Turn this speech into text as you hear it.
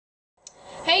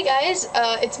Hey guys,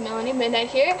 it's MelanieMidnight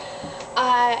here.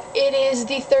 It is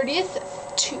the 30th,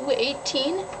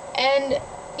 2/18, and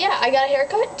yeah, I got a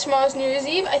haircut. Tomorrow's New Year's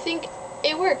Eve. I think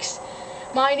it works.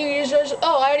 My New Year's resolution.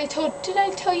 Oh, did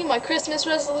I tell you my Christmas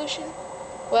resolution?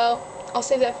 Well, I'll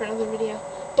save that for another video.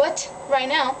 But right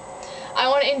now, I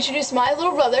want to introduce my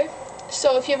little brother.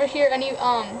 So if you ever hear any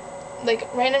like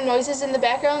random noises in the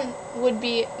background, would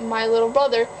be my little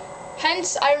brother.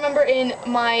 Hence, I remember in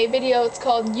my video, it's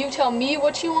called You Tell Me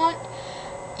What You Want,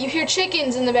 you hear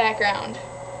chickens in the background.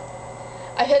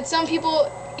 I've had some people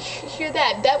hear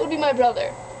that. That would be my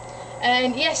brother.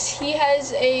 And yes, he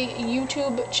has a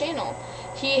YouTube channel.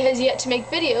 He has yet to make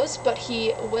videos, but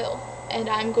he will. And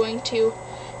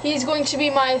he's going to be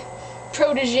my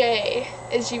protege,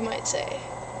 as you might say.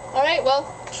 Alright, well,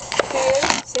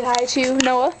 here, say hi to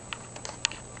Noah.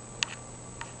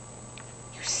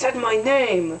 You said my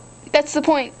name! That's the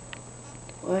point.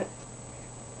 What?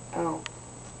 Oh.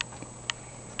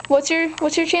 What's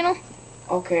your channel?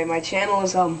 Okay, my channel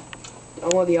is Domo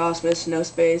the Awesomest, no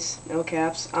space, no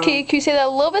caps. Can you say that a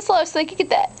little bit slower so they can get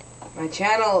that? My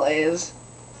channel is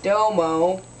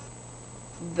Domo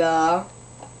the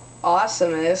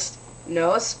Awesomest,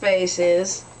 no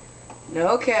spaces,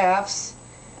 no caps,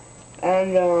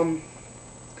 and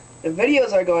the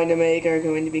videos I'm going to make are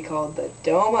going to be called the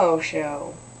Domo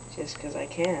Show, just because I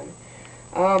can.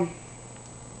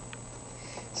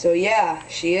 So yeah,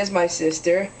 she is my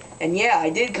sister, and yeah, I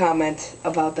did comment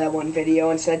about that one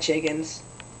video and said chickens.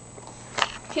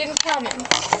 He didn't comment.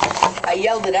 I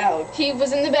yelled it out. He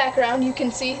was in the background. You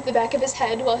can see the back of his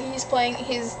head while he's playing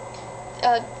his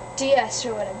DS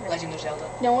or whatever. Legend of Zelda.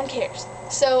 No one cares.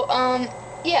 So,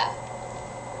 yeah.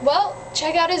 Well,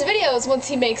 check out his videos once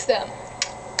he makes them.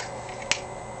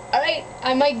 Alright,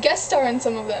 I might guest star in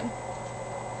some of them.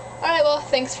 Alright, well,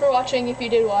 thanks for watching if you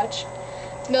did watch.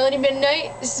 It's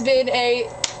MelanieMidnight. This has been a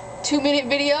 2-minute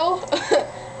video.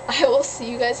 I will see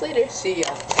you guys later. See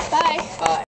ya. Bye. Bye.